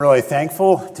Really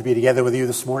thankful to be together with you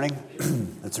this morning.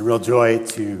 It's a real joy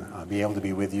to be able to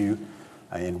be with you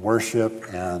in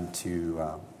worship and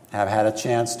to have had a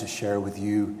chance to share with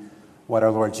you what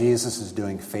our Lord Jesus is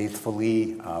doing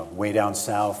faithfully way down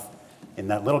south in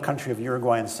that little country of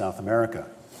Uruguay in South America.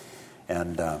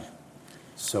 And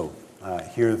so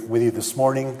here with you this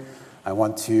morning, I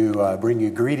want to bring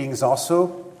you greetings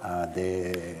also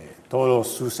de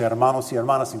todos sus hermanos y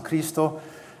hermanas en Cristo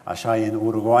allá en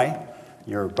Uruguay.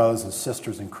 Your brothers and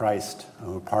sisters in Christ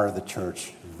who are part of the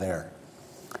church there.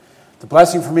 It's a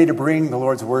blessing for me to bring the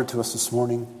Lord's word to us this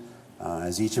morning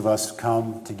as each of us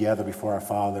come together before our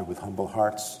Father with humble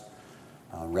hearts,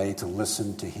 ready to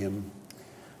listen to Him.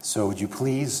 So would you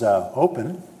please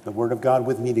open the Word of God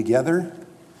with me together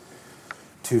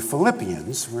to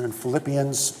Philippians. We're in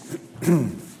Philippians,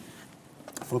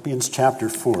 Philippians chapter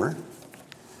 4.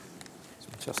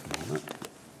 Just a moment.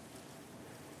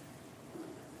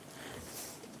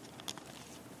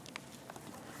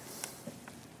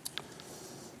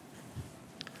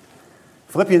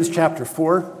 Philippians chapter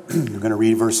 4, we're going to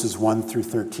read verses 1 through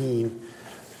 13.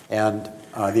 And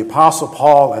the Apostle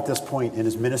Paul, at this point in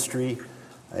his ministry,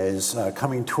 is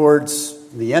coming towards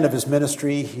the end of his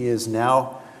ministry. He is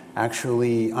now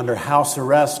actually under house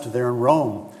arrest there in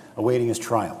Rome, awaiting his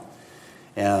trial.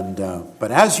 And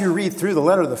but as you read through the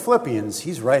letter of the Philippians,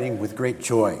 he's writing with great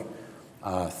joy,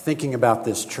 thinking about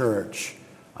this church.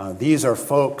 These are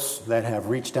folks that have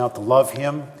reached out to love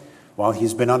him while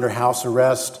he's been under house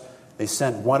arrest. They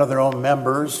sent one of their own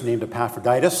members named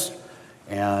Epaphroditus,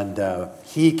 and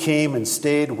he came and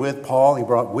stayed with Paul. He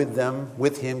brought with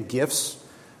him gifts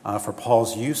for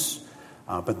Paul's use,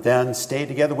 but then stayed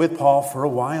together with Paul for a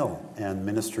while and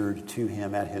ministered to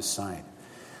him at his side.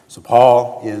 So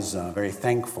Paul is very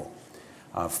thankful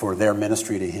for their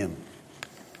ministry to him.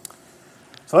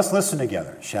 So let's listen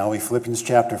together, shall we? Philippians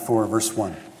chapter 4, verse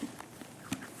 1.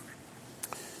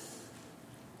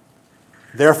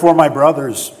 Therefore, my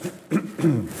brothers,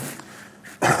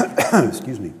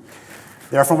 excuse me.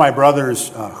 Therefore, my brothers,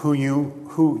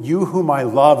 whom I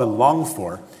love and long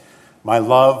for, my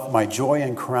love, my joy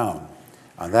and crown,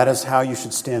 that is how you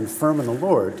should stand firm in the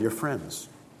Lord, dear friends.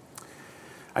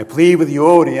 I plead with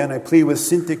Euodia and I plead with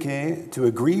Syntyche to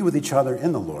agree with each other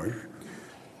in the Lord.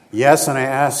 Yes, and I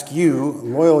ask you,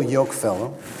 loyal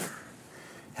yokefellow,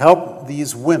 help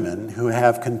these women who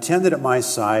have contended at my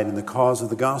side in the cause of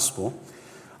the gospel,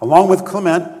 along with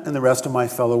Clement and the rest of my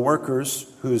fellow workers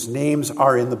whose names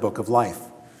are in the book of life.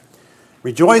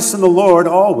 Rejoice in the Lord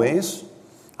always.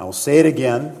 I will say it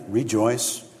again,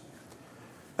 rejoice.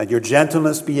 Let your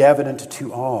gentleness be evident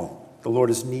to all. The Lord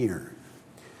is near.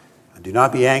 And do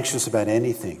not be anxious about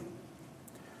anything,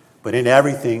 but in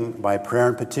everything, by prayer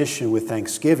and petition with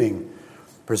thanksgiving,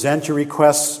 present your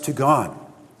requests to God.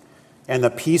 And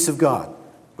the peace of God,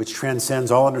 which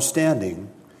transcends all understanding,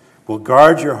 will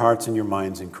guard your hearts and your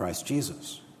minds in Christ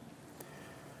Jesus.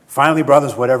 Finally,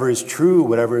 brothers, whatever is true,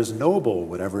 whatever is noble,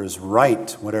 whatever is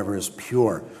right, whatever is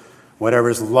pure, whatever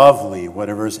is lovely,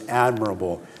 whatever is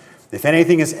admirable, if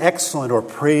anything is excellent or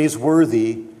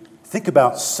praiseworthy, think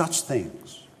about such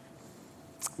things.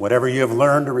 Whatever you have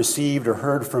learned or received or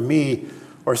heard from me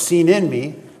or seen in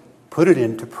me, put it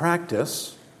into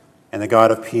practice, and the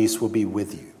God of peace will be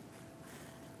with you.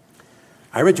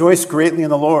 I rejoice greatly in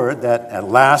the Lord that at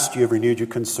last you have renewed your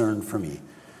concern for me.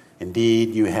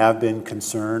 Indeed, you have been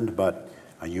concerned, but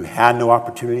you had no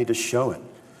opportunity to show it.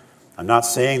 I'm not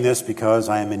saying this because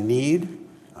I am in need,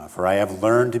 for I have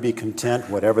learned to be content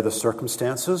whatever the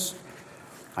circumstances.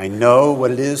 I know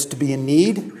what it is to be in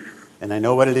need, and I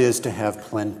know what it is to have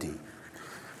plenty.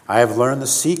 I have learned the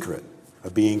secret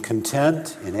of being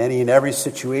content in any and every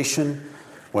situation,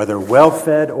 whether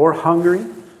well-fed or hungry,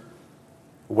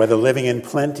 whether living in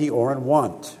plenty or in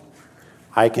want.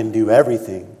 I can do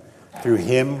everything through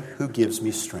Him who gives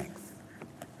me strength.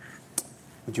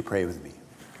 Would you pray with me?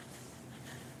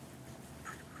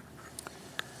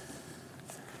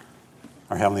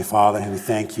 Our Heavenly Father, we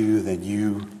thank you that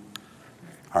you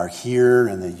are here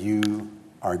and that you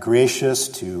are gracious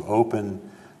to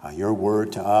open your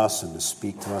word to us and to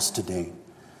speak to us today.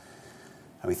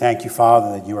 And we thank you,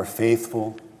 Father, that you are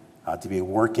faithful to be at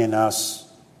work in us,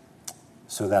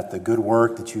 so that the good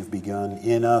work that you've begun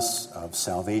in us of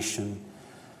salvation,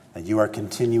 that you are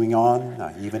continuing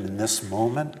on, even in this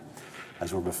moment,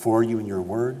 as we're before you in your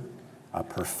word,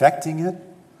 perfecting it,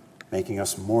 making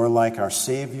us more like our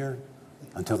Savior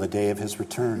until the day of his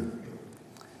return.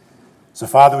 So,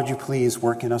 Father, would you please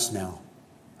work in us now?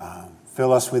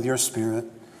 Fill us with your Spirit.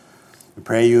 We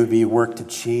pray you would be work to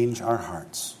change our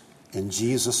hearts. In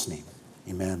Jesus' name,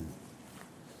 amen.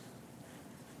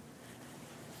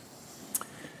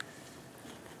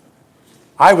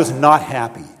 I was not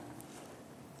happy.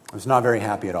 I was not very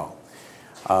happy at all.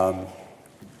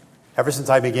 Ever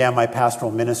since I began my pastoral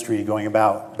ministry going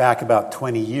back about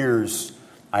 20 years,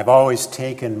 I've always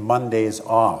taken Mondays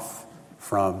off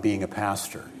from being a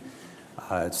pastor.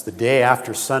 It's the day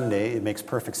after Sunday. It makes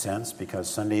perfect sense because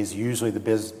Sunday is usually the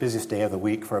busiest day of the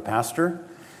week for a pastor.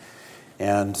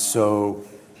 And so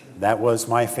that was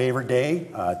my favorite day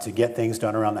to get things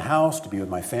done around the house, to be with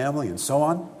my family, and so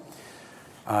on.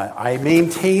 I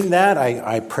maintained that.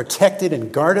 I protected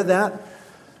and guarded that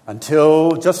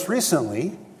until just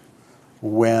recently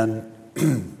when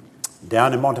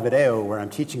down in Montevideo, where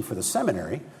I'm teaching for the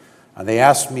seminary, they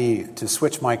asked me to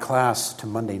switch my class to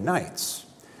Monday nights,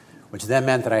 which then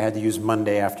meant that I had to use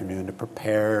Monday afternoon to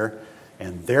prepare,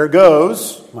 and there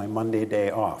goes my Monday day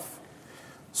off.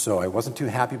 So I wasn't too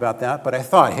happy about that, but I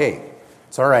thought, hey,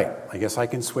 it's all right. I guess I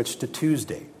can switch to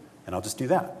Tuesday, and I'll just do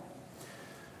that.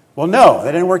 Well, no,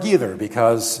 that didn't work either,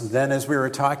 because then as we were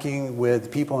talking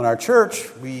with people in our church,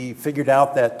 we figured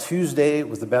out that Tuesday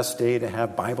was the best day to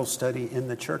have Bible study in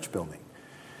the church building.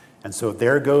 And so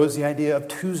there goes the idea of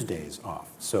Tuesdays off.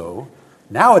 So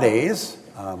nowadays,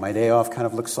 my day off kind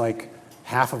of looks like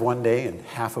half of one day and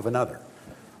half of another,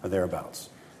 or thereabouts.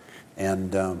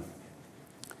 And I'm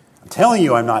telling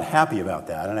you I'm not happy about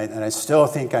that, and I still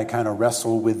think I kind of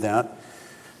wrestle with that.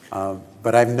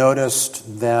 But I've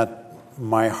noticed that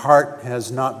my heart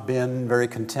has not been very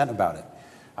content about it.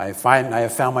 I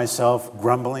have found myself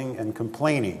grumbling and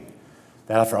complaining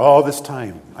that after all this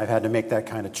time, I've had to make that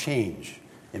kind of change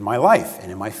in my life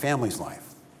and in my family's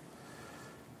life.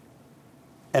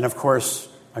 And of course,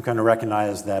 I kind of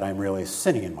recognize that I'm really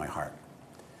sinning in my heart,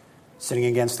 sinning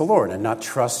against the Lord and not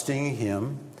trusting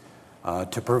Him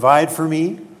to provide for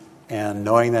me, and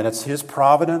knowing that it's His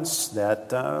providence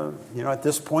that, at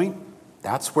this point,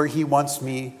 that's where He wants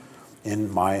me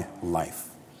in my life.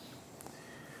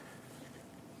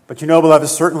 But beloved,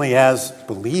 certainly as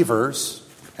believers,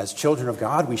 as children of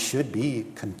God, we should be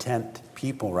content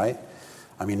people, right?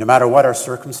 I mean, no matter what our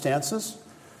circumstances.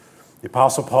 The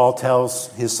Apostle Paul tells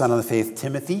his son of the faith,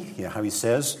 Timothy, how he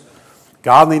says,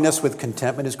 godliness with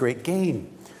contentment is great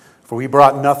gain. For we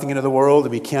brought nothing into the world,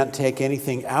 and we can't take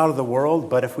anything out of the world,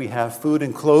 but if we have food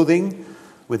and clothing,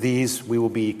 with these we will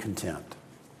be content.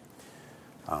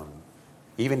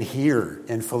 Even here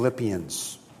in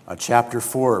Philippians chapter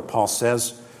 4, Paul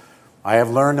says, I have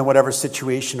learned in whatever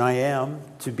situation I am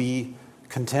to be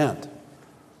content.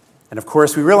 And of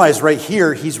course, we realize right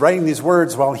here, he's writing these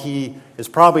words while he is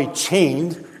probably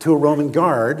chained to a Roman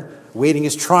guard, waiting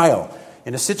his trial,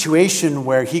 in a situation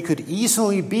where he could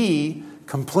easily be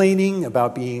complaining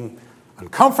about being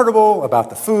uncomfortable, about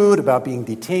the food, about being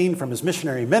detained from his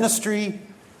missionary ministry.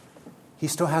 He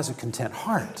still has a content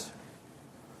heart.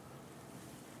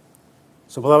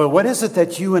 So, beloved, what is it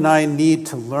that you and I need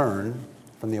to learn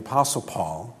from the Apostle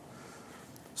Paul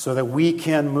so that we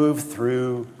can move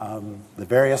through the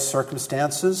various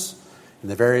circumstances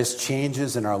and the various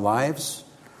changes in our lives,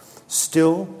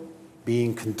 still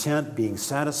being content, being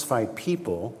satisfied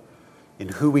people in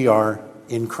who we are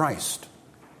in Christ?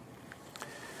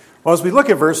 Well, as we look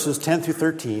at verses 10 through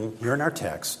 13 here in our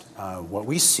text, what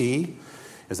we see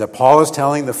is that Paul is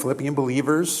telling the Philippian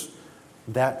believers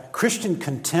that Christian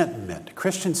contentment,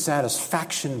 Christian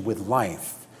satisfaction with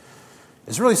life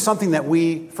is really something that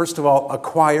we, first of all,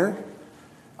 acquire,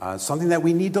 something that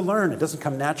we need to learn. It doesn't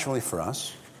come naturally for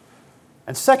us.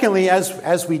 And secondly,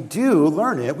 as we do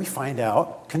learn it, we find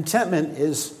out contentment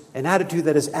is an attitude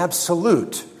that is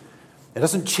absolute. It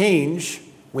doesn't change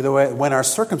when our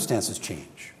circumstances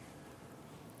change.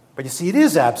 But you see, it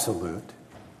is absolute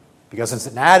because it's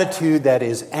an attitude that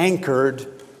is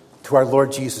anchored to our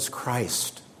Lord Jesus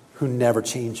Christ, who never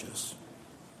changes.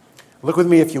 Look with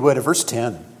me, if you would, at verse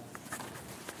 10.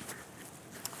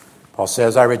 Paul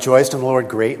says, I rejoiced in the Lord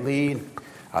greatly,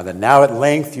 that now at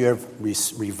length you have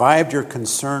revived your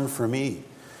concern for me.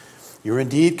 You were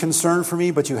indeed concerned for me,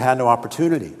 but you had no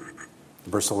opportunity.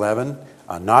 Verse 11,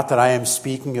 not that I am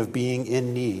speaking of being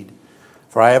in need,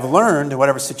 for I have learned in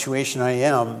whatever situation I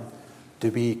am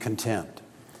to be content.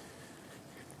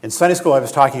 In Sunday school, I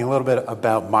was talking a little bit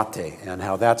about mate and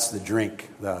how that's the drink,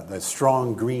 the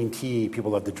strong green tea people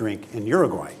love to drink in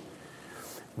Uruguay.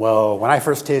 Well, when I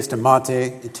first tasted mate,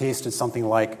 it tasted something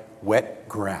like wet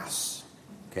grass.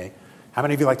 Okay, how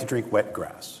many of you like to drink wet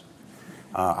grass?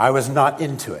 I was not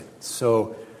into it.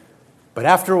 But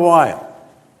after a while,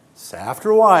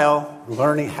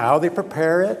 learning how they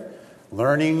prepare it,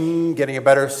 getting a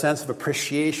better sense of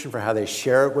appreciation for how they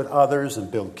share it with others and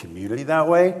build community that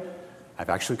way, I've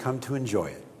actually come to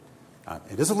enjoy it.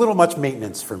 It is a little much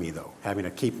maintenance for me, though, having to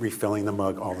keep refilling the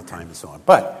mug all the time and so on.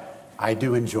 But I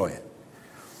do enjoy it.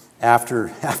 after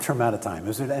a amount of time. It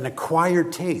was an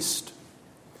acquired taste.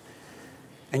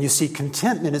 And you see,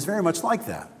 contentment is very much like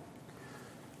that.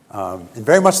 In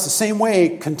very much the same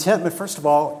way, contentment, first of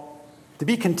all, to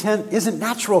be content isn't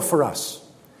natural for us.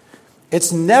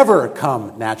 It's never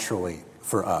come naturally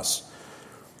for us.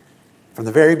 From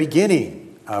the very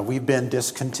beginning, we've been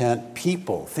discontent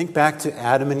people. Think back to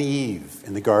Adam and Eve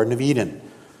in the Garden of Eden.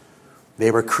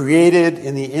 They were created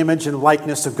in the image and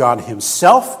likeness of God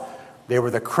himself. They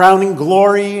were the crowning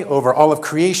glory over all of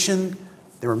creation.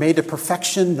 They were made to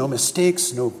perfection, no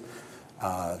mistakes, no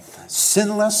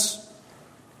sinless.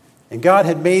 And God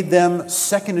had made them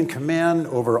second in command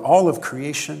over all of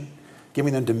creation,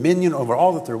 giving them dominion over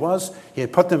all that there was. He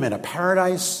had put them in a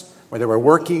paradise where they were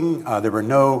working. There were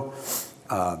no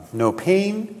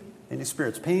pain, any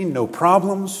spirit's pain, no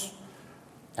problems.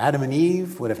 Adam and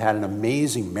Eve would have had an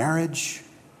amazing marriage.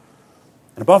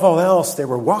 And above all else, they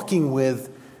were walking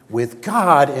with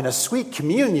God in a sweet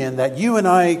communion that you and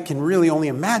I can really only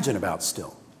imagine about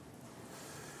still.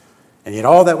 And yet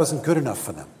all that wasn't good enough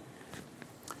for them.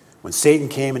 When Satan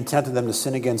came and tempted them to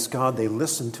sin against God, they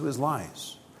listened to his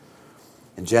lies.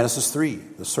 In Genesis 3,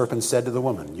 the serpent said to the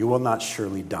woman, "You will not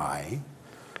surely die,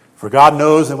 for God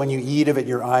knows that when you eat of it,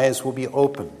 your eyes will be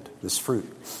opened," this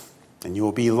fruit, "and you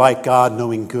will be like God,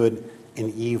 knowing good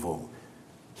and evil."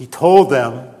 He told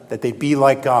them that they'd be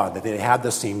like God, that they'd have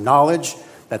the same knowledge,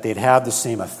 that they'd have the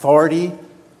same authority,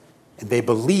 and they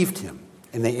believed him,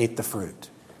 and they ate the fruit.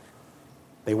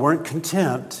 They weren't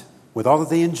content with all that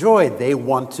they enjoyed. They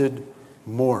wanted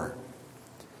more.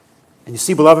 And you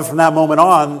see, beloved, from that moment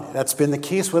on, that's been the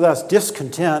case with us.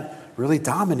 Discontent really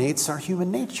dominates our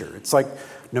human nature. It's like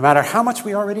no matter how much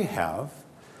we already have,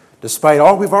 despite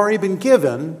all we've already been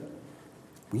given,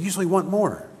 we usually want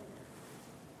more.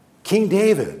 King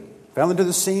David fell into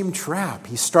the same trap.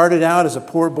 He started out as a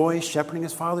poor boy shepherding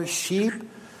his father's sheep.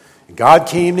 And God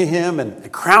came to him and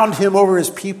crowned him over his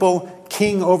people,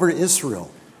 king over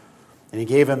Israel. And he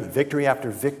gave him victory after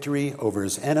victory over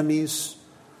his enemies.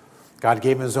 God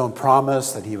gave him his own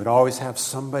promise that he would always have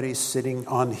somebody sitting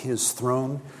on his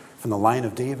throne from the line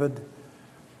of David.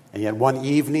 And yet one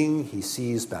evening he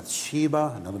sees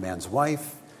Bathsheba, another man's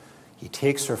wife. He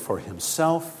takes her for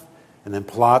himself and then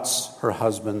plots her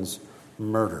husband's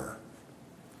murder.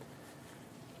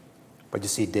 But you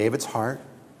see, David's heart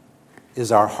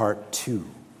is our heart too.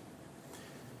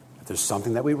 If there's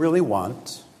something that we really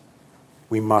want,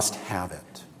 we must have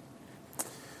it.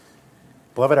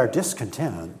 Beloved, our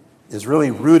discontent is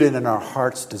really rooted in our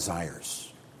heart's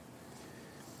desires.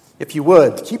 If you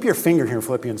would, keep your finger here in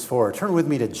Philippians 4. Turn with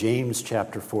me to James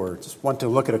chapter 4. Just want to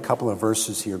look at a couple of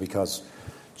verses here because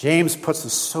James puts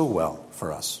this so well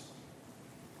for us.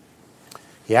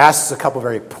 He asks a couple of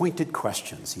very pointed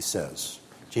questions, he says.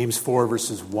 James 4,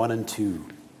 verses 1 and 2.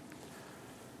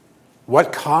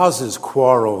 What causes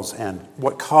quarrels and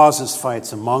what causes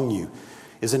fights among you?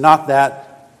 Is it not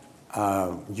that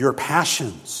your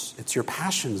passions, it's your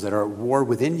passions that are at war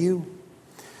within you?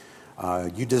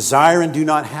 You desire and do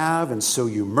not have, and so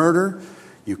you murder.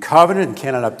 You covet and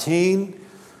cannot obtain,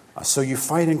 so you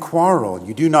fight and quarrel.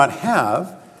 You do not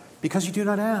have because you do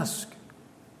not ask.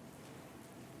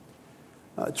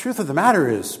 The truth of the matter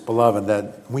is, beloved,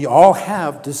 that we all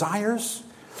have desires.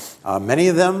 Many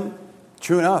of them,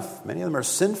 true enough, many of them are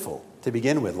sinful to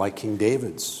begin with, like King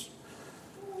David's.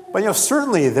 But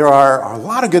certainly there are a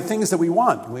lot of good things that we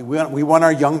want. We want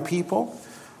our young people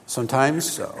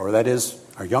sometimes, or that is,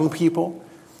 our young people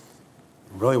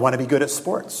really want to be good at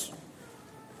sports.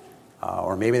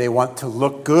 Or maybe they want to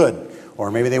look good.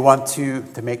 Or maybe they want to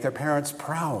make their parents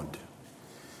proud.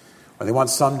 Or they want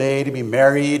someday to be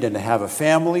married and to have a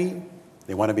family.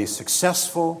 They want to be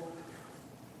successful.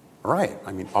 Right.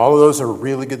 All of those are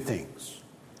really good things.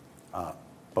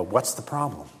 But what's the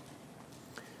problem?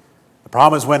 The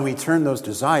problem is when we turn those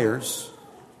desires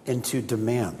into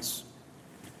demands.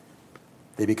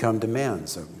 They become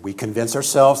demands. We convince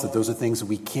ourselves that those are things that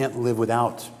we can't live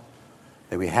without,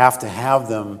 that we have to have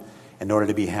them in order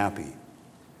to be happy.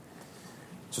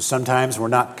 So sometimes we're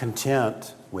not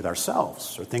content with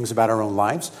ourselves or things about our own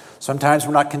lives. Sometimes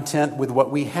we're not content with what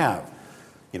we have.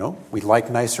 We like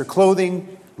nicer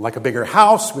clothing, we like a bigger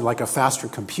house, we like a faster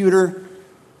computer.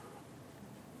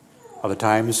 Other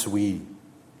times we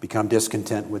become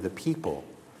discontent with the people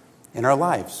in our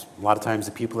lives. A lot of times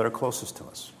the people that are closest to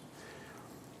us.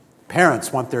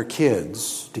 Parents want their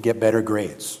kids to get better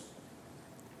grades.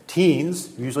 Teens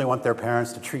usually want their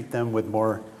parents to treat them with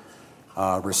more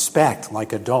respect,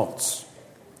 like adults.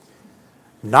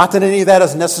 Not that any of that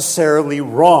is necessarily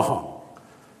wrong,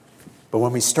 but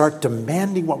when we start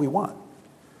demanding what we want,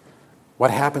 what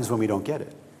happens when we don't get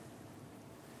it?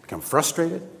 Become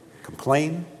frustrated,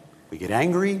 complain, we get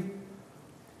angry,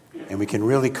 and we can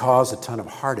really cause a ton of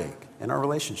heartache in our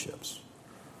relationships.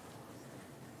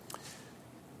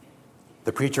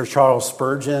 The preacher Charles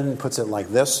Spurgeon puts it like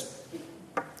this: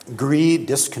 greed,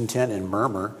 discontent, and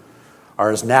murmur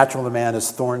are as natural to man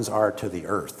as thorns are to the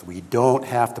earth. We don't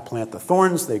have to plant the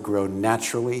thorns, they grow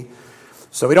naturally.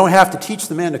 So we don't have to teach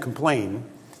the man to complain.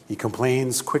 He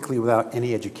complains quickly without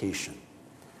any education.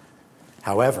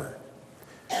 However,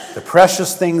 the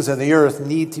precious things of the earth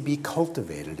need to be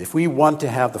cultivated. If we want to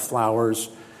have the flowers,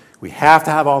 we have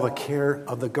to have all the care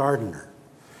of the gardener.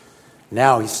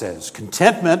 Now, he says,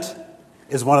 contentment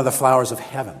is one of the flowers of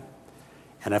heaven.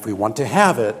 And if we want to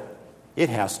have it, it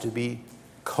has to be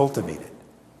cultivated.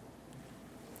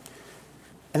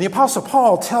 And the Apostle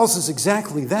Paul tells us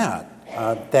exactly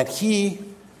that he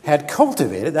had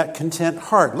cultivated that content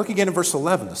heart. Look again at verse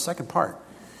 11, the second part.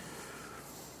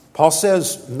 Paul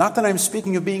says, not that I'm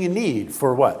speaking of being in need,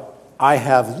 for what? I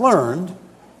have learned,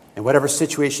 in whatever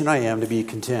situation I am, to be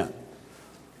content.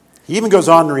 He even goes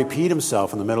on to repeat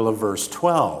himself in the middle of verse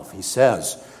 12. He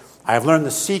says, I have learned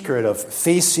the secret of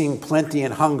facing plenty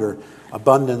and hunger,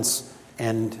 abundance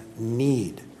and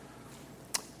need.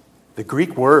 The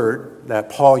Greek word that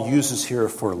Paul uses here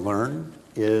for learn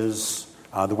is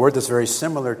the word that's very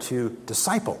similar to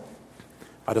disciple,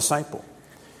 a disciple.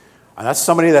 And that's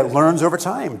somebody that learns over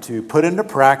time to put into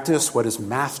practice what his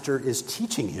master is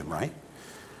teaching him, right?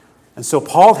 And so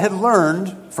Paul had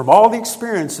learned from all the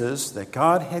experiences that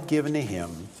God had given to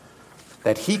him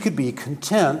that he could be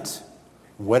content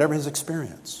whatever his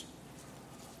experience.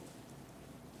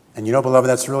 And you know, beloved,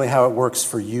 that's really how it works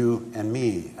for you and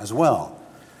me as well.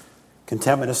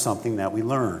 Contentment is something that we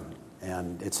learn,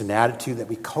 and it's an attitude that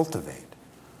we cultivate.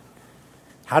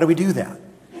 How do we do that?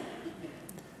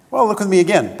 Well, look with me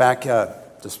again. Back,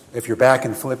 just if you're back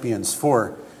in Philippians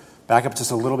 4, back up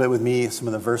just a little bit with me, some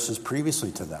of the verses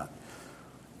previously to that.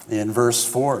 In verse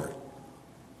 4,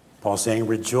 Paul's saying,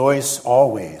 rejoice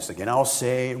always. Again, I'll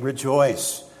say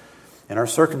rejoice in our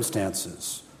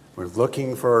circumstances. We're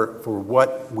looking for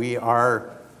what we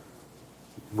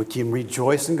can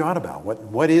rejoice in God about.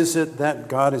 What is it that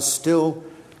God is still,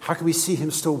 how can we see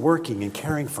him still working and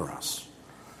caring for us?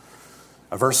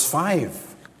 Verse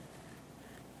 5,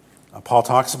 Paul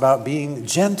talks about being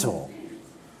gentle.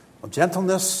 Well,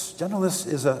 gentleness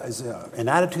is an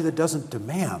attitude that doesn't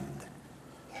demand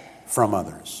from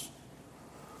others.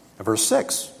 Verse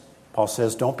 6, Paul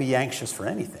says, don't be anxious for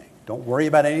anything. Don't worry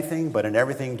about anything, but in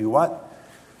everything do what?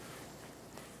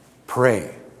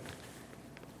 Pray.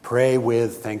 Pray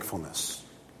with thankfulness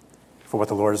for what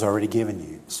the Lord has already given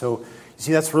you. So, you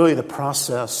see, that's really the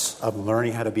process of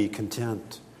learning how to be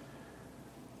content.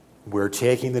 We're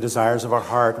taking the desires of our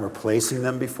heart and we're placing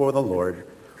them before the Lord.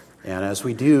 And as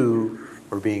we do,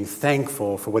 we're being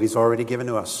thankful for what he's already given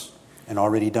to us and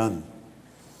already done.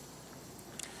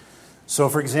 So,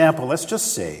 for example, let's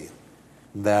just say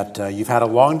that you've had a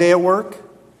long day at work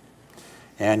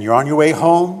and you're on your way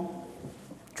home,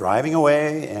 driving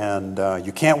away, and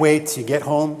you can't wait to get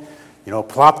home. You know,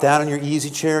 plop down in your easy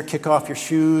chair, kick off your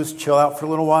shoes, chill out for a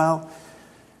little while,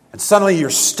 and suddenly you're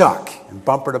stuck in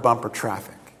bumper-to-bumper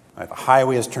traffic. The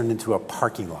highway has turned into a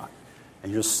parking lot,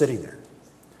 and you're just sitting there.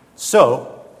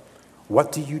 So,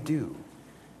 what do you do?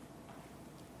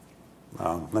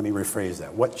 Let me rephrase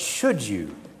that. What should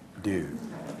you do?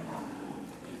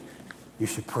 You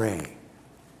should pray.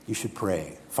 You should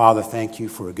pray. Father, thank you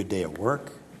for a good day at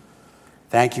work.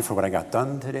 Thank you for what I got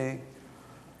done today.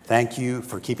 Thank you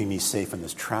for keeping me safe in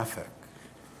this traffic.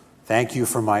 Thank you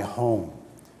for my home.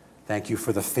 Thank you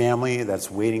for the family that's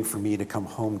waiting for me to come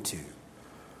home to.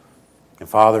 And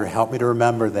Father, help me to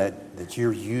remember that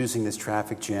you're using this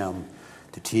traffic jam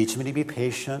to teach me to be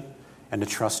patient and to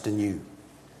trust in you.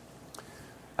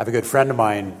 I have a good friend of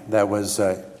mine that was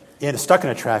stuck in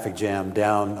a traffic jam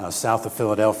down south of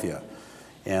Philadelphia.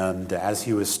 And as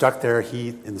he was stuck there,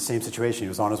 in the same situation, he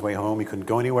was on his way home, he couldn't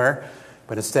go anywhere.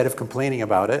 But instead of complaining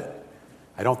about it,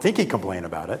 I don't think he complained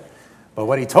about it, but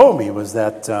what he told me was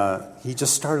that he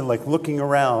just started looking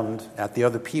around at the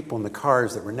other people in the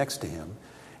cars that were next to him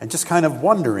and just kind of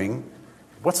wondering,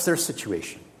 what's their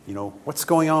situation? You know, what's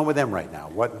going on with them right now?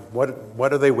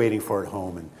 What are they waiting for at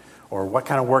home? Or what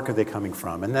kind of work are they coming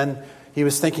from? And then he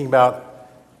was thinking about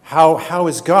how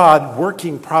is God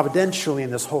working providentially in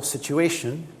this whole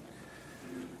situation?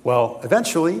 Well,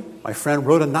 eventually, my friend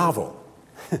wrote a novel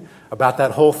about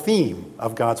that whole theme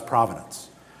of God's providence,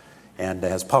 and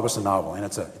has published a novel, and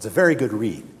it's a very good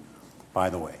read, by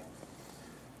the way.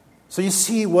 So you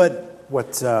see what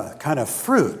kind of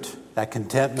fruit that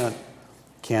contentment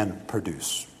can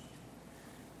produce.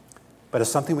 But it's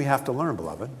something we have to learn,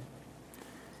 beloved.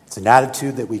 It's an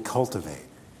attitude that we cultivate.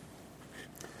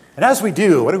 And as we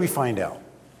do, what do we find out?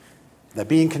 That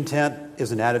being content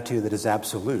is an attitude that is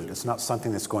absolute. It's not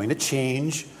something that's going to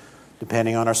change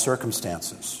depending on our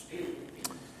circumstances.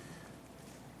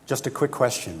 Just a quick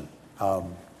question.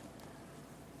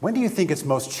 When do you think it's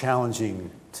most challenging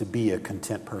to be a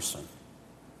content person?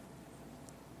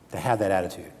 To have that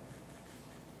attitude?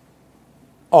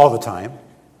 All the time.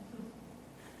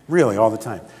 Really, all the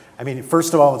time. I mean,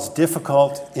 first of all, it's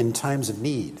difficult in times of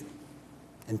need.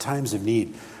 In times of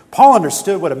need. Paul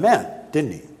understood what it meant,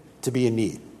 didn't he? To be in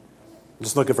need.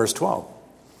 Just look at verse 12.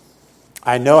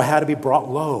 I know how to be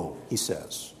brought low, he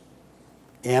says,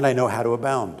 and I know how to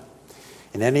abound.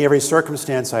 In any every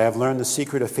circumstance, I have learned the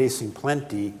secret of facing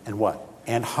plenty and what?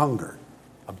 And hunger,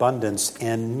 abundance,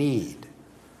 and need.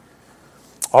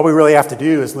 All we really have to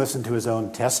do is listen to his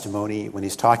own testimony when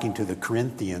he's talking to the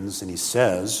Corinthians, and he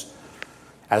says,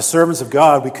 as servants of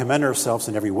God, we commend ourselves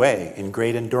in every way, in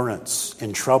great endurance,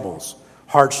 in troubles,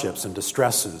 hardships, and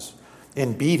distresses,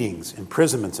 in beatings,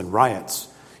 imprisonments, and riots,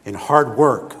 in hard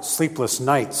work, sleepless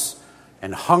nights,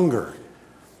 and hunger.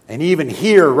 And even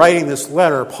here, writing this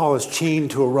letter, Paul is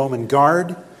chained to a Roman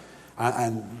guard.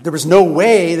 And there was no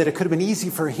way that it could have been easy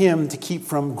for him to keep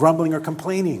from grumbling or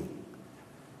complaining.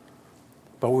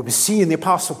 But what we see in the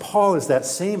Apostle Paul is that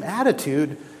same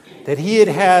attitude that he had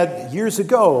had years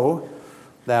ago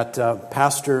that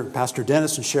Pastor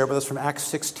Dennison shared with us from Acts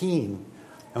 16.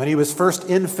 And when he was first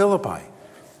in Philippi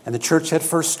and the church had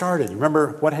first started.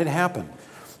 Remember what had happened?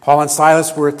 Paul and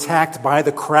Silas were attacked by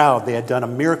the crowd. They had done a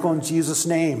miracle in Jesus'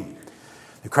 name.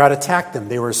 The crowd attacked them.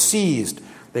 They were seized.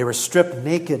 They were stripped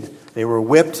naked. They were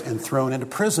whipped and thrown into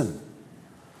prison.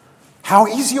 How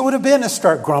easy it would have been to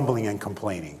start grumbling and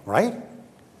complaining, right?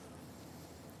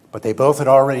 But they both had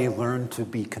already learned to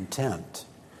be content.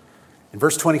 In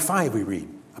verse 25 we read,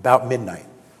 about midnight,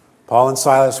 Paul and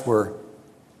Silas were,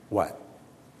 what?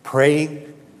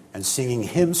 Praying and singing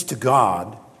hymns to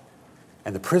God,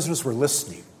 and the prisoners were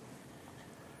listening.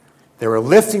 They were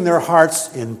lifting their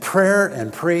hearts in prayer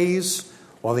and praise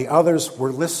while the others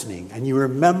were listening. And you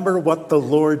remember what the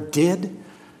Lord did?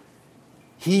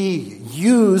 He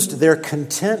used their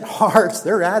content hearts,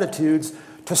 their attitudes,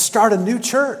 to start a new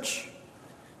church.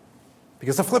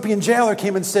 Because the Philippian jailer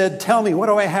came and said, tell me, what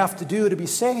do I have to do to be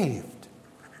saved?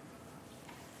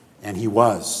 And he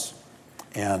was.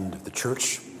 And the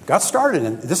church got started.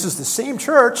 And this is the same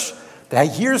church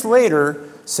that years later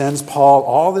sends Paul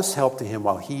all this help to him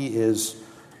while he is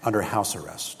under house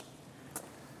arrest.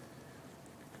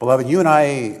 Beloved, you and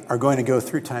I are going to go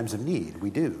through times of need.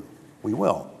 We do. We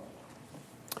will.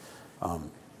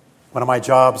 One of my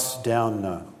jobs in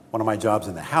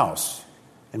the house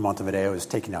in Montevideo is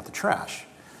taking out the trash.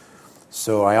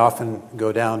 So I often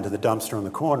go down to the dumpster in the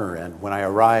corner, and when I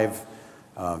arrive,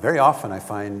 very often I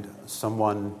find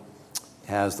someone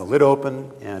has the lid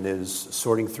open and is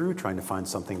sorting through, trying to find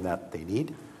something that they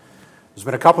need. There's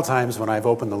been a couple times when I've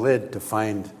opened the lid to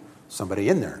find somebody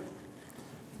in there,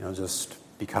 just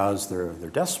because they're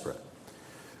desperate.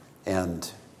 And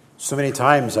so many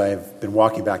times I've been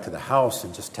walking back to the house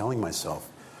and just telling myself,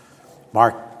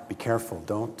 Mark, be careful,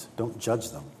 don't judge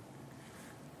them.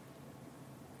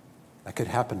 That could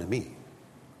happen to me.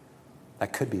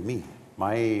 That could be me.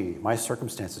 My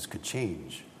circumstances could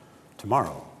change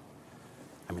tomorrow.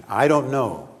 I mean, I don't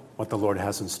know what the Lord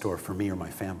has in store for me or my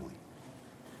family.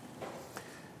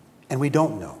 And we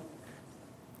don't know.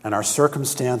 And our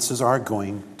circumstances are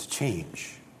going to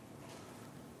change.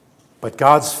 But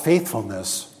God's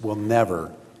faithfulness will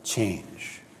never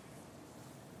change.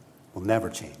 Will never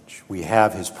change. We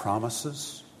have His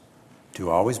promises to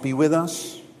always be with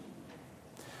us.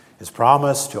 His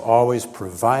promise to always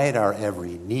provide our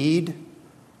every need.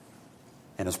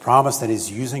 And His promise that He's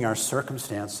using our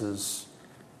circumstances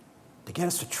to get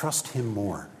us to trust Him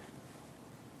more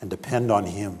and depend on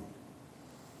Him.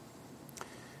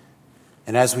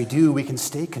 And as we do, we can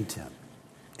stay content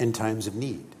in times of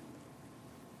need.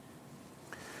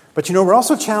 But we're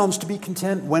also challenged to be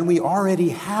content when we already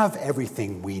have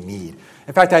everything we need.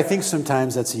 In fact, I think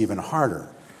sometimes that's even harder,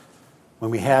 when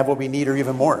we have what we need or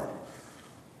even more.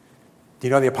 Do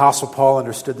you know the Apostle Paul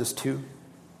understood this too?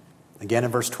 Again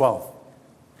in verse 12.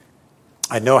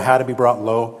 I know how to be brought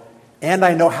low, and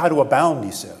I know how to abound,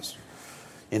 he says.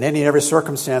 In any and every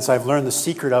circumstance, I've learned the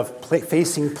secret of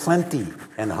facing plenty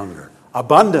and hunger,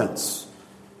 abundance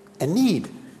and need.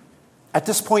 At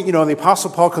this point, the Apostle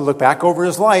Paul could look back over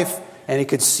his life and he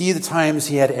could see the times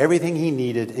he had everything he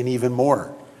needed and even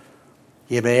more.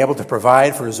 He had been able to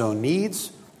provide for his own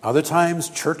needs. Other times,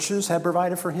 churches had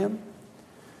provided for him.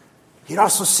 He'd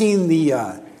also seen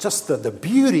the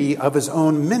beauty of his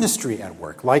own ministry at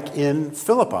work, like in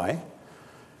Philippi,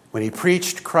 when he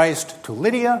preached Christ to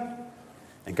Lydia,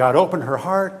 and God opened her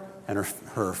heart, and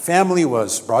her family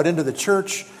was brought into the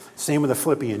church. Same with the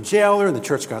Philippian jailer, and the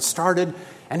church got started.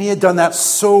 And he had done that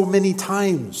so many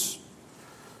times.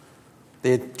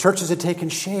 Churches had taken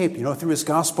shape, through his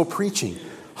gospel preaching,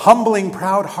 humbling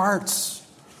proud hearts,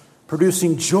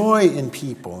 producing joy in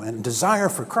people and desire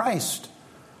for Christ.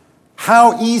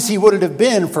 How easy would it have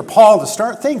been for Paul to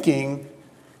start thinking,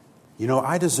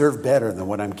 I deserve better than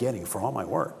what I'm getting for all my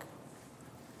work.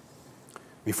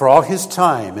 For all his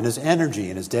time and his energy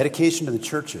and his dedication to the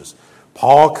churches,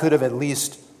 Paul could have at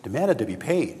least demanded to be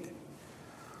paid.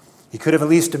 He could have at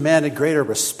least demanded greater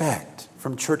respect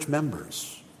from church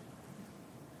members.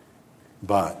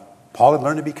 But Paul had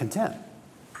learned to be content.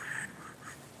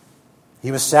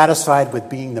 He was satisfied with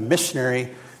being the missionary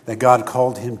that God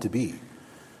called him to be.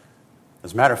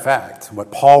 As a matter of fact,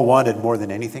 what Paul wanted more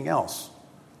than anything else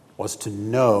was to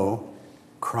know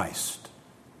Christ.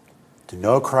 To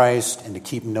know Christ and to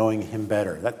keep knowing him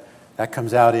better. That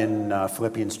comes out in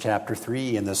Philippians chapter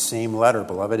 3 in the same letter,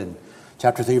 beloved. In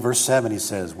chapter 3, verse 7, he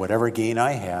says, "Whatever gain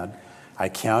I had, I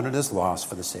counted as loss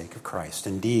for the sake of Christ.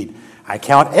 Indeed, I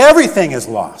count everything as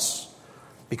loss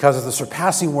because of the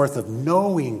surpassing worth of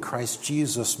knowing Christ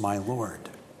Jesus my Lord."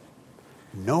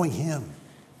 Knowing him.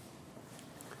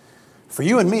 For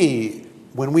you and me,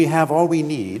 when we have all we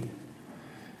need,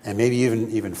 and maybe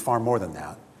even far more than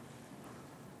that,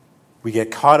 we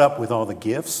get caught up with all the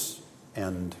gifts,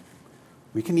 and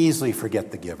we can easily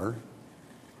forget the giver.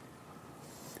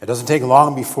 It doesn't take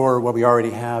long before what we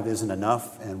already have isn't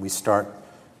enough, and we start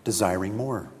desiring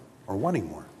more, or wanting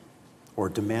more, or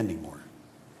demanding more.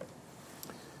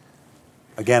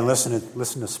 Again,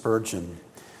 listen to Spurgeon.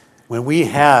 When we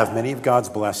have many of God's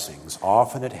blessings,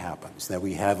 often it happens that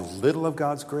we have little of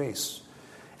God's grace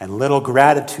and little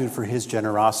gratitude for his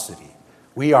generosity.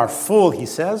 We are full, he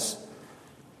says,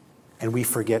 and we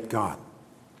forget God.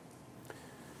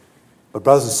 But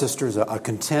brothers and sisters, a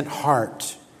content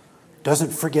heart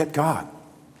doesn't forget God.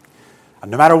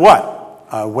 No matter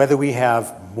what, whether we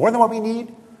have more than what we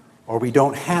need or we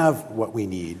don't have what we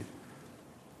need,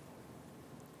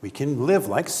 we can live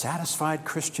like satisfied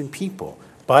Christian people.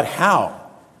 But how?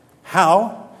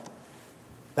 How?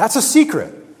 That's a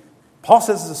secret. Paul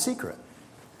says it's a secret.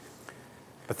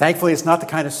 But thankfully, it's not the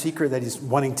kind of secret that he's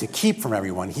wanting to keep from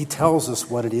everyone. He tells us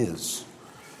what it is.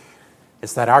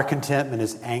 It's that our contentment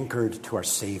is anchored to our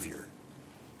Savior,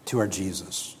 to our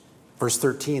Jesus. Verse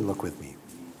 13, look with me.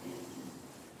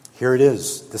 Here it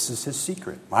is. This is his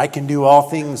secret. I can do all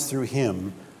things through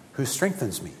him who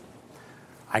strengthens me.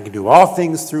 I can do all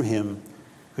things through him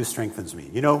who strengthens me.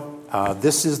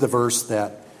 This is the verse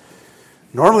that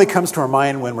normally comes to our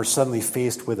mind when we're suddenly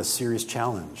faced with a serious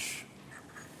challenge.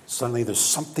 Suddenly there's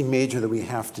something major that we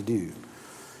have to do.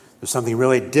 There's something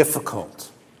really difficult.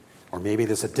 Or maybe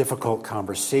there's a difficult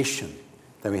conversation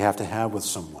that we have to have with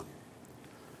someone.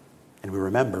 And we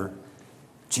remember,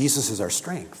 Jesus is our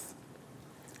strength.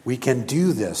 We can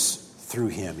do this through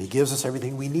him. He gives us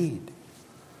everything we need.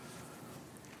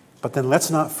 But then let's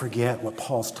not forget what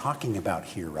Paul's talking about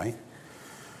here, right?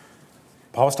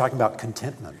 Paul's talking about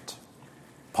contentment.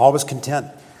 Paul was content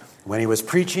when he was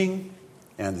preaching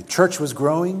and the church was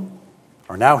growing,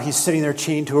 or now he's sitting there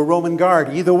chained to a Roman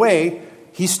guard. Either way,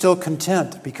 he's still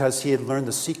content because he had learned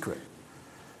the secret.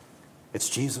 It's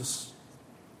Jesus.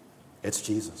 It's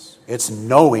Jesus. It's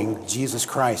knowing Jesus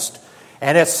Christ.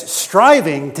 And it's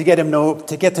striving to get to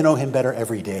know him better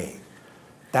every day.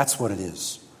 That's what it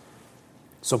is.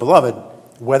 So, beloved,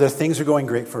 whether things are going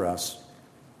great for us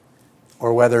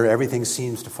or whether everything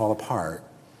seems to fall apart,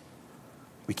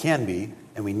 we can be,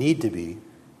 and we need to be,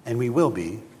 and we will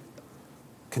be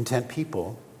content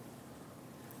people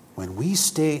when we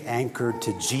stay anchored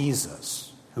to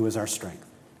Jesus, who is our strength.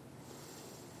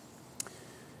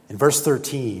 In verse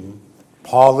 13,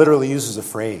 Paul literally uses a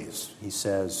phrase. He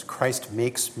says, "Christ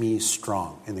makes me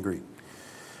strong," in the Greek.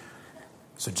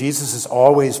 So Jesus is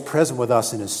always present with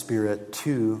us in his Spirit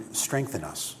to strengthen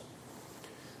us.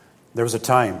 There was a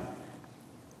time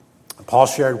Paul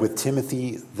shared with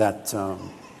Timothy that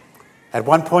at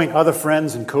one point other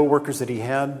friends and co-workers that he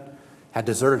had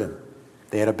deserted him.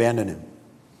 They had abandoned him.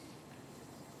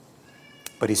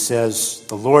 But he says,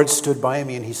 "The Lord stood by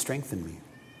me and he strengthened me,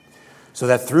 so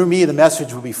that through me the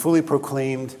message would be fully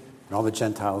proclaimed and all the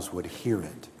Gentiles would hear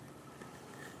it."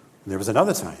 And there was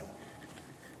another time.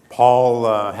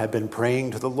 Paul had been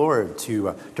praying to the Lord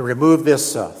to remove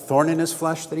this thorn in his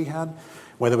flesh that he had,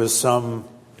 whether it was some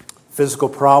physical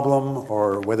problem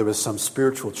or whether it was some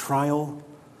spiritual trial.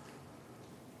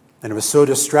 And it was so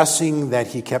distressing that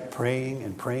he kept praying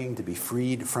and praying to be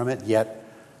freed from it. Yet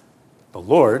the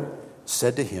Lord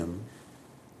said to him,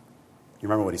 you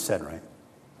remember what he said, right?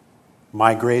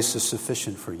 My grace is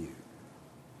sufficient for you,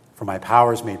 for my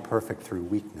power is made perfect through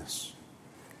weakness.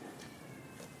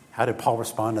 How did Paul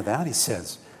respond to that? He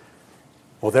says,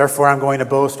 well, therefore I'm going to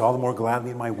boast all the more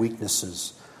gladly in my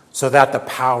weaknesses, so that the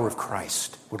power of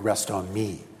Christ would rest on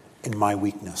me in my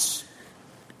weakness.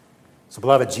 So,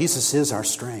 beloved, Jesus is our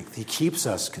strength. He keeps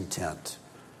us content,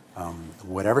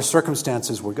 whatever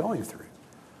circumstances we're going through.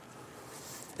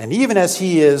 And even as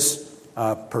he is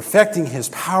perfecting his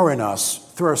power in us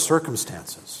through our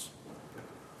circumstances,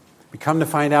 we come to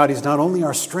find out he's not only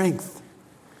our strength,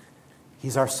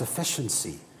 he's our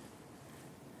sufficiency.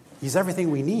 He's everything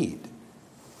we need.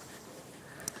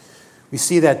 We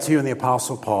see that too in the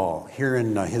Apostle Paul, here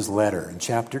in his letter in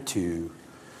chapter 2.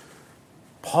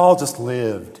 Paul just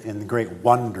lived in the great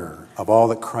wonder of all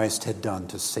that Christ had done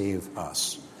to save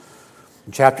us.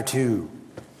 In chapter 2,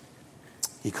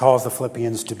 he calls the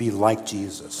Philippians to be like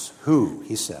Jesus, who,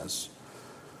 he says,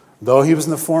 though he was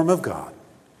in the form of God,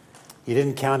 he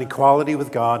didn't count equality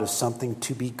with God as something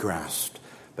to be grasped,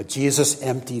 but Jesus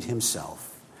emptied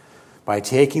himself by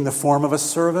taking the form of a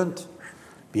servant,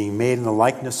 being made in the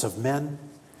likeness of men,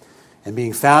 and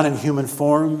being found in human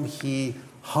form, he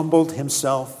humbled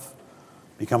himself,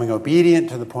 becoming obedient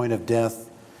to the point of death,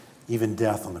 even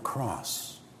death on the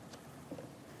cross.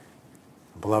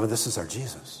 Beloved, this is our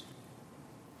Jesus.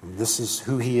 This is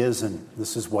who he is, and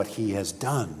this is what he has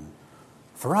done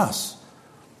for us.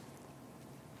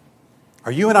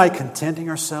 Are you and I contenting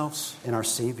ourselves in our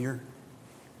Savior?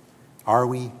 Are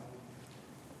we?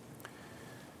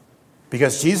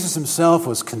 Because Jesus himself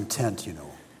was content, you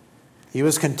know. He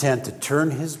was content to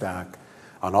turn his back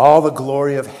on all the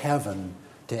glory of heaven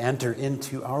to enter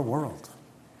into our world,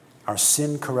 our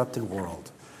sin-corrupted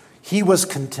world. He was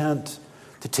content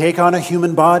to take on a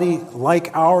human body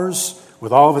like ours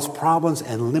with all of its problems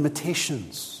and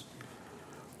limitations.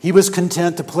 He was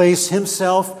content to place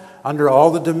himself under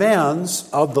all the demands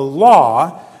of the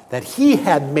law that he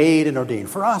had made and ordained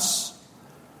for us.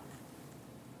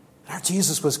 Our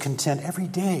Jesus was content every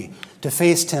day to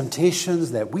face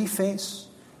temptations that we face,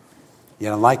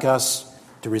 yet unlike us,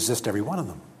 to resist every one of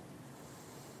them.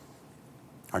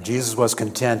 Our Jesus was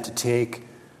content to take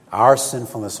our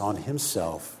sinfulness on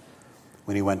himself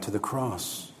when he went to the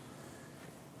cross,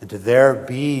 and to there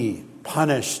be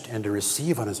punished and to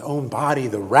receive on his own body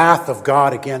the wrath of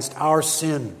God against our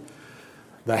sin,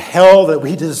 the hell that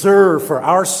we deserve for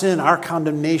our sin, our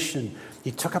condemnation.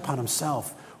 He took upon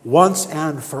himself once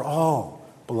and for all,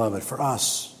 beloved, for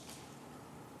us.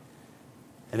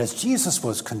 And as Jesus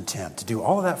was content to do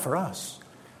all of that for us,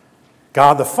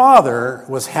 God the Father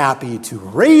was happy to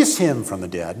raise him from the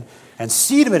dead and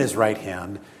seat him at his right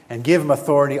hand and give him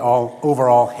authority over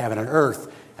all heaven and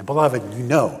earth. And beloved, you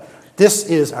know, this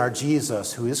is our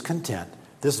Jesus who is content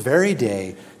this very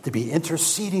day to be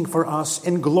interceding for us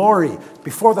in glory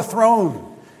before the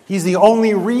throne. He's the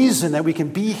only reason that we can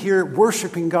be here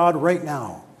worshiping God right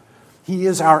now. He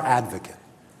is our advocate.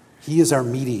 He is our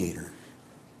mediator.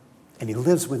 And he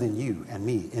lives within you and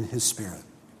me in his Spirit.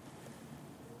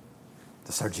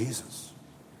 That's our Jesus.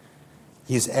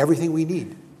 He is everything we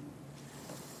need.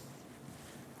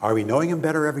 Are we knowing him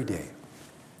better every day?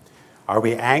 Are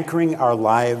we anchoring our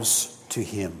lives to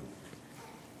him?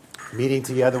 Meeting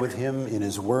together with him in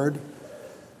his word?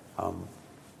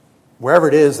 Wherever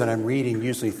it is that I'm reading,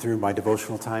 usually through my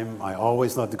devotional time, I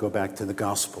always love to go back to the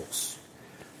Gospels.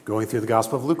 Going through the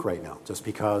Gospel of Luke right now, just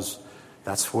because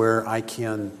that's where I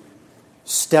can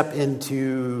step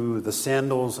into the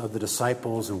sandals of the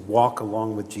disciples and walk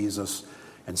along with Jesus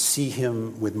and see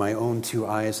him with my own two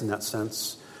eyes in that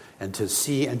sense, and to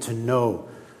see and to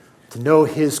know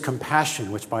his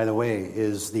compassion, which, by the way,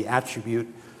 is the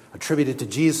attribute attributed to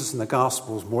Jesus in the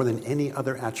Gospels more than any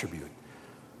other attribute.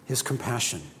 His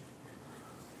compassion.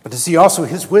 But to see also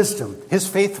his wisdom, his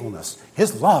faithfulness,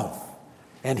 his love,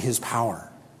 and his power.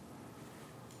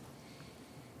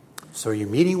 So are you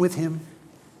meeting with him?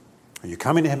 Are you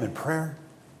coming to him in prayer?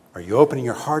 Are you opening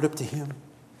your heart up to him?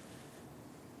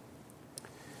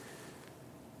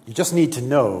 You just need to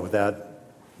know that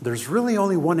there's really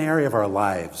only one area of our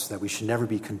lives that we should never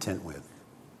be content with.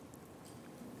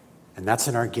 And that's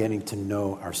in our getting to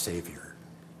know our Savior.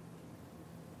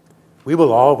 We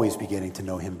will always be getting to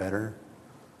know him better.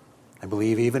 I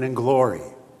believe even in glory,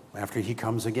 after he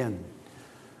comes again,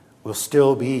 we'll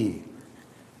still be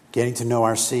getting to know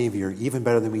our Savior even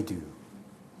better than we do,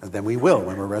 than we will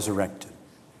when we're resurrected.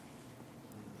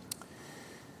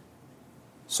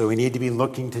 So we need to be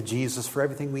looking to Jesus for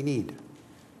everything we need.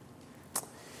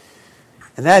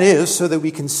 And that is so that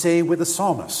we can say with the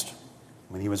psalmist,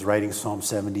 when he was writing Psalm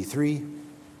 73,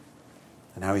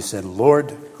 and how he said,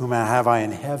 Lord, whom have I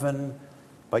in heaven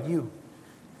but you?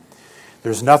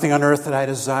 There's nothing on earth that I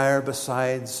desire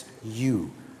besides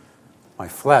you. My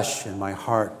flesh and my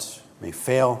heart may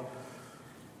fail,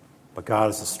 but God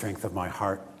is the strength of my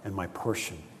heart and my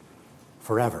portion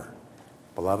forever.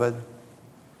 Beloved,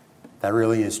 that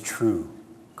really is true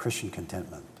Christian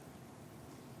contentment.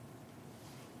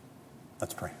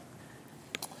 Let's pray.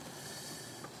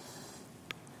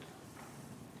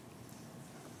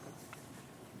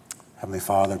 Heavenly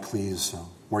Father, please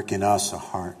work in us a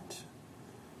heart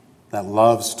that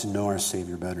loves to know our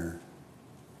Savior better.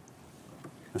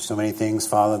 There's so many things,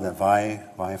 Father, that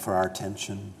vie for our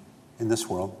attention in this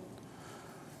world.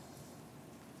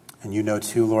 And you know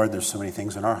too, Lord, there's so many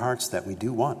things in our hearts that we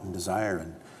do want and desire,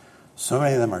 and so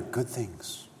many of them are good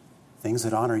things, things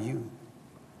that honor you.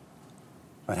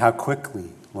 But how quickly,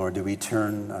 Lord, do we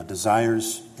turn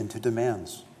desires into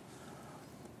demands?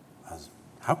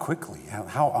 How quickly,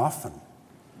 how often?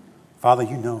 Father,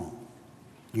 you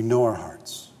know our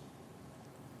hearts.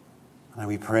 And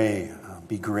we pray,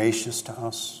 be gracious to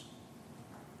us,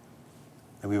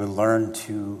 that we would learn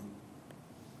to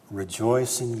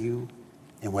rejoice in you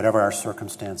in whatever our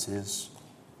circumstance is.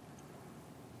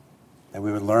 That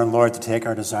we would learn, Lord, to take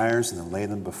our desires and to lay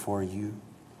them before you,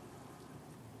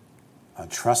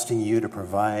 trusting you to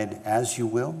provide as you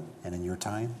will and in your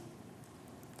time.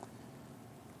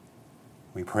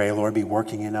 We pray, Lord, be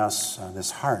working in us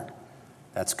this heart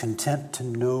that's content to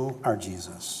know our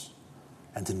Jesus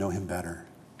and to know him better.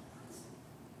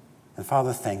 And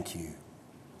Father, thank you.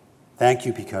 Thank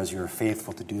you because you're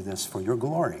faithful to do this for your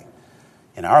glory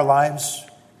in our lives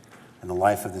and the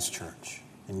life of this church.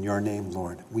 In your name,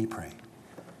 Lord, we pray.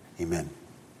 Amen.